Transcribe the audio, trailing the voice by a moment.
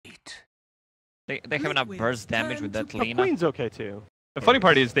They have enough burst damage with that Lina. Queen's okay too. The funny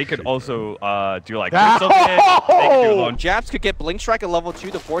part is they could also do like crystal hit, they could do long. Jabs could get Blink Strike at level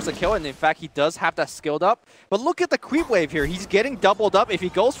 2 to force a kill, and in fact he does have that skilled up. But look at the creep wave here. He's getting doubled up if he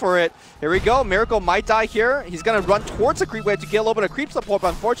goes for it. Here we go. Miracle might die here. He's going to run towards the creep wave to get a little bit of creep support, but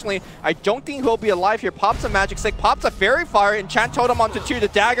unfortunately I don't think he'll be alive here. Pops a Magic Stick, pops a Fairy Fire, Enchant Totem onto 2. The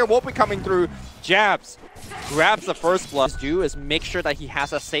dagger won't be coming through. Jabs grabs the first blood. Do is make sure that he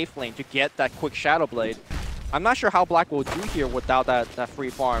has a safe lane to get that quick Shadow Blade. I'm not sure how Black will do here without that free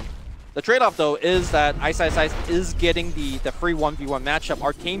farm. The trade-off, though, is that Ice is getting the free 1v1 matchup.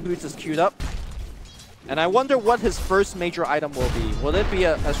 Arcane Boots is queued up. And I wonder what his first major item will be. Will it be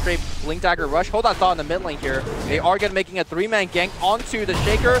a straight Blink Dagger Rush? Hold that thought in the mid lane here. They are making a 3-man gank onto the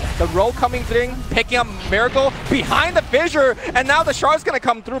Shaker. The roll coming through, picking up Miracle behind the Fissure. And now the Shard's going to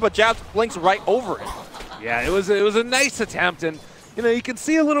come through, but Jabs blinks right over it. Yeah, it was a nice attempt. And, you know, you can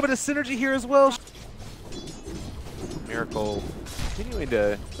see a little bit of synergy here as well. Miracle continuing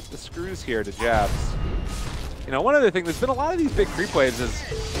to put the screws here to Jabs. You know, one other thing, there's been a lot of these big creep waves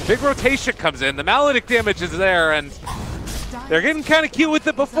is big rotation comes in, the Maledict damage is there, and they're getting kind of cute with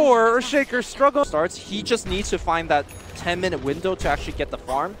it before. Shaker struggles. Starts, he just needs to find that 10-minute window to actually get the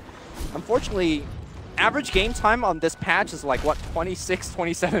farm. Unfortunately, average game time on this patch is like, what, 26,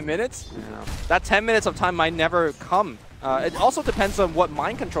 27 minutes? Yeah. That 10 minutes of time might never come. It also depends on what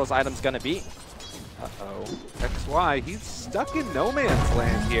Mind Control's item's going to be. Uh-oh. XY, he's stuck in no man's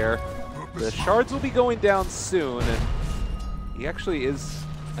land here. The shards will be going down soon, and he actually is,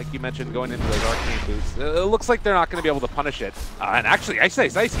 like you mentioned, going into those arcane boots. It looks like they're not going to be able to punish it. And actually, Ice,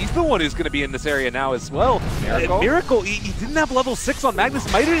 he's the one who's going to be in this area now as well. Miracle, he didn't have level 6 on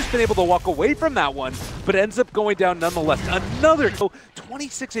Magnus. Might have just been able to walk away from that one, but ends up going down nonetheless. Another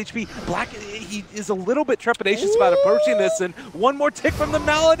 26 HP. Black, he is a little bit trepidatious about approaching this, and one more tick from the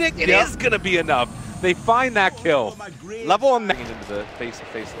Maledict. It is going to be enough. They find that kill. Level 1 into the face of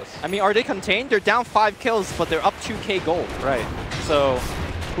Faceless. I mean, are they contained? They're down 5 kills, but they're up 2k gold. Right. So,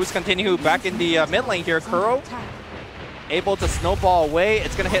 who's continuing back in the mid lane here? Kuro able to snowball away.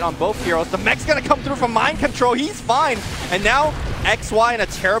 It's going to hit on both heroes. The mech's going to come through from Mind Control. He's fine. And now, XY in a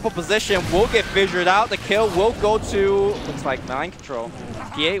terrible position will get fissured out. The kill will go to, looks like Mind Control.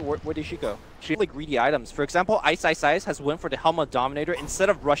 PA, where did she go? She had greedy items. For example, Ice has went for the Helmet Dominator instead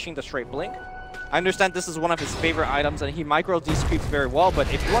of rushing the straight Blink. I understand this is one of his favorite items, and he micros these creeps very well, but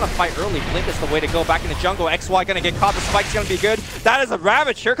if you want to fight early, Blink is the way to go. Back in the jungle, XY going to get caught. The spike's going to be good. That is a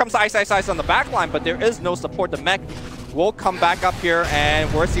Ravage. Here comes Ice on the back line, but there is no support. The mech will come back up here, and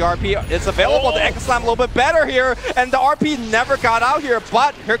where's the RP? It's available. The Echo Slam a little bit better here, and the RP never got out here,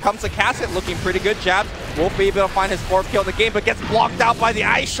 but here comes the Casket looking pretty good. Jabs won't be able to find his 4th kill of the game, but gets blocked out by the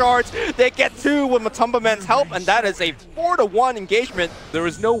Ice Shards. They get 2 with Matumba Man's help, and that is a 4-to-1 engagement. There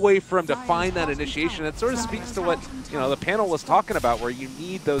was no way for him to find that initiation. It sort of speaks to what, you know, the panel was talking about, where you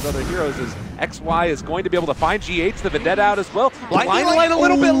need those other heroes. As XY is going to be able to find GH, the Vendetta out as well. Blinding Light a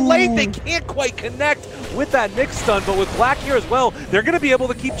little bit late. They can't quite connect with that Nick stun, but with Black here as well, they're going to be able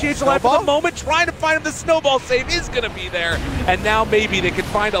to keep GH alive for the moment. Trying to find him. The snowball save is going to be there. And now maybe they can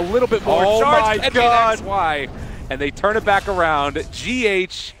find a little bit more. Oh my God. XY, and they turn it back around.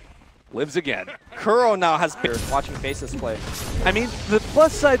 GH lives again. Kuro now has been watching Faceless play. I mean, the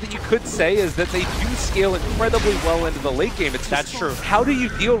plus side that you could say is that they do scale incredibly well into the late game. It's That's true. How do you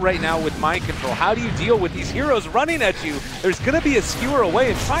deal right now with Mind Control? How do you deal with these heroes running at you? There's going to be a skewer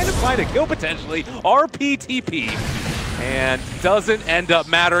away and trying to find a kill potentially. RPTP. And doesn't end up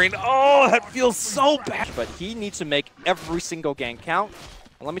mattering. Oh, that feels so bad. But he needs to make every single gank count.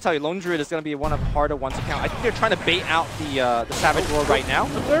 And let me tell you, Lone Druid is going to be one of the harder ones to count. I think they're trying to bait out the Savage Roar right now.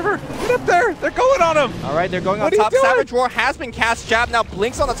 Observer, get up there. They're going on him. All right, they're going on top. Savage Roar has been cast. Jab now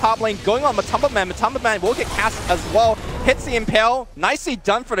blinks on the top lane, going on Matumba Man. Matumba Man will get cast as well. Hits the Impale. Nicely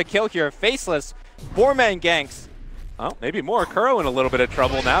done for the kill here. Faceless, 4-man ganks. Oh, maybe more. Kuro in a little bit of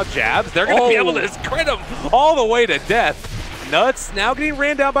trouble now. Jabs. They're going to be able to crit him all the way to death. Nuts now getting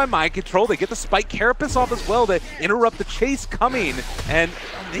ran down by Mind Control. They get the Spike Carapace off as well to interrupt the chase coming. And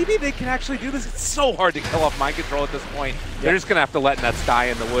maybe they can actually do this. It's so hard to kill off Mind Control at this point. Yep. They're just going to have to let Nuts die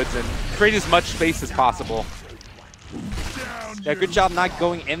in the woods and create as much space as possible. Yeah, good job not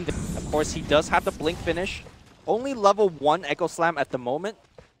going in. Of course, he does have the Blink finish. Only level 1 Echo Slam at the moment,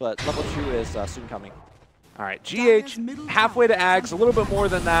 but level 2 is soon coming. All right, GH halfway to Ags, a little bit more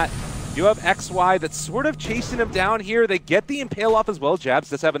than that. You have XY that's sort of chasing him down here. They get the Impale off as well. Jabs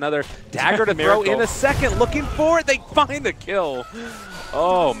does have another dagger to throw in a second. Looking for it. They find the kill.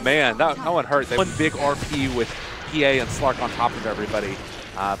 Oh, man. That one hurt. They one big RP with PA and Slark on top of everybody.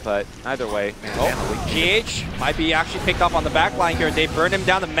 But either way, man, Oh, GH might be actually picked up on the back line here. They burn him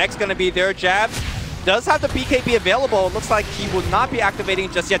down. The mech's going to be there. Jab does have the BKB available. It looks like he will not be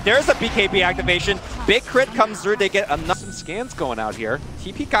activating just yet. There's a BKB activation. Big crit comes through. They get enough. some scans going out here.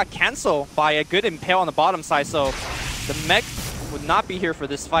 TP got canceled by a good impale on the bottom side, so the mech would not be here for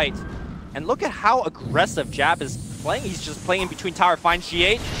this fight. And look at how aggressive Jab is playing. He's just playing in between tower. Finds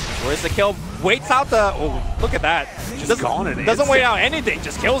GH. Where's the kill? Waits out the... Oh, look at that. Just gone in an doesn't instant. wait out anything.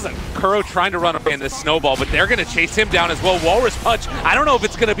 Just kills him. Kuro trying to run away in this snowball, but they're going to chase him down as well. Walrus Punch. I don't know if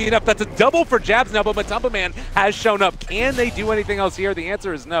it's going to be enough. That's a double for Jabs now, but Matumba Man has shown up. Can they do anything else here? The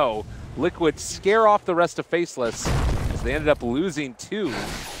answer is no. Liquid scare off the rest of Faceless as they ended up losing 2.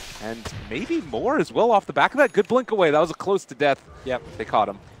 And maybe more as well off the back of that. Good blink away. That was a close to death. Yep. They caught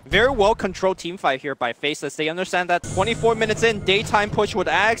him. Very well controlled team fight here by Faceless. They understand that 24 minutes in, daytime push with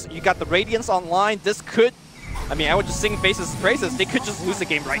Axe. You got the Radiance online. This could, I mean, I would just sing Faceless' praises. They could just lose the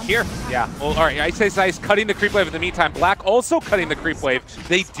game right here. Yeah. Well, all right. Ice cutting the creep wave in the meantime. Black also cutting the creep wave.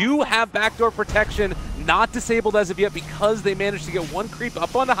 They do have backdoor protection, not disabled as of yet because they managed to get one creep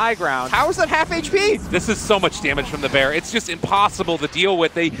up on the high ground. Tower's at half HP. This is so much damage from the bear. It's just impossible to deal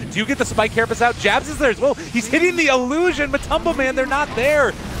with. They do get the spike carapace out. Jabs is there as well. He's hitting the illusion. Matumba Man, they're not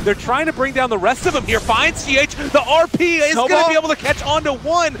there. They're trying to bring down the rest of them here. Finds CH. The RP is going to be able to catch onto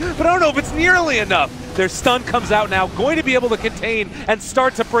one, but I don't know if it's nearly enough. Their stun comes out now, going to be able to contain and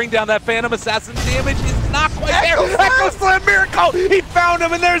start to bring down that Phantom Assassin. Damage is not quite there. Echo Slam Miracle! He found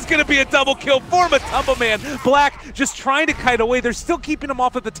him, and there's going to be a double kill for Matumba Man. Black just trying to kite away. They're still keeping him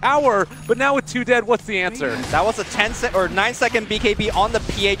off at the tower, but now with 2 dead, what's the answer? That was a 9-second BKB on the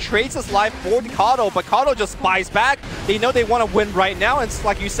PA. Trades his life for Kato, but Kato just buys back. They know they want to win right now, and it's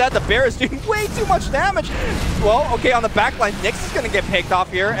like you said, the bear is doing way too much damage. Well, okay, on the back line, Nyx is going to get picked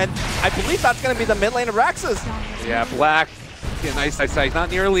off here, and I believe that's going to be the mid lane of Raxus. Yeah, Black. Yeah, nice. Not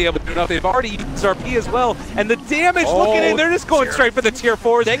nearly able to do enough. They've already used RP as well. And the damage, look at it, they're just going straight for the tier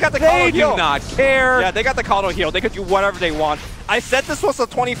 4s. They got the Kato heal. They do not care. Yeah, they got the Kato heal. They could do whatever they want. I said this was a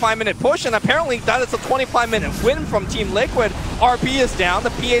 25-minute push, and apparently that is a 25-minute win from Team Liquid. RP is down.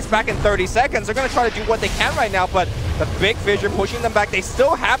 The PA's back in 30 seconds. They're going to try to do what they can right now, but the big fish are pushing them back. They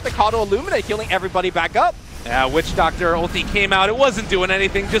still have the Kato Illuminate, healing everybody back up. Yeah, Witch Doctor ulti came out. It wasn't doing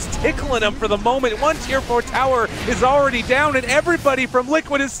anything, just tickling him for the moment. One tier 4 tower is already down, and everybody from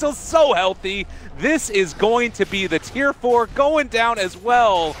Liquid is still so healthy. This is going to be the tier 4 going down as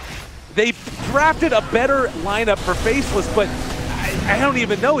well. They drafted a better lineup for Faceless, but I don't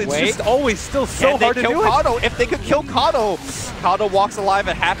even know. It's just always still so hard to do it. If they could kill Kato, Kato walks alive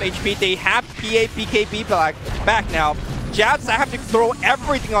at half HP. They have PA BKB back now. Jabs, I have to throw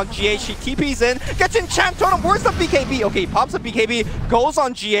everything on GH. He TP's in, gets enchant totem. Where's the BKB? Okay, pops the BKB, goes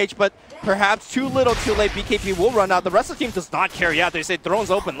on GH, but perhaps too little, too late. BKB will run out. The rest of the team does not care. Yeah, they say throne's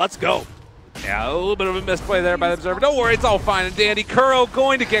open. Let's go. Yeah, a little bit of a misplay there by the observer. Don't worry, it's all fine and dandy. Kuro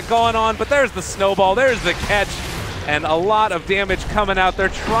going to get going on, but there's the snowball. There's the catch. And a lot of damage coming out. They're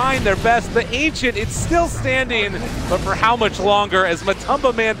trying their best. The Ancient, it's still standing, but for how much longer as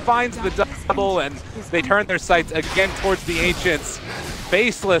Matumba Man finds the double and they turn their sights again towards the Ancients.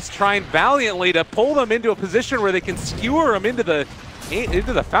 Faceless trying valiantly to pull them into a position where they can skewer them into the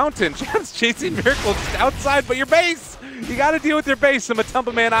fountain. Jab's chasing Miracle just outside, but your base! You gotta deal with your base, and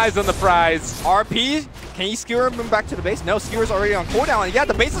Matumba Man eyes on the prize. RP, can you skewer him back to the base? No, skewer's already on cooldown. And yeah,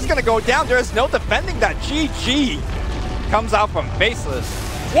 the base is gonna go down. There is no defending that. GG comes out from Faceless.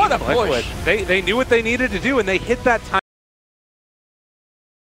 What a push! They knew what they needed to do, and they hit that time.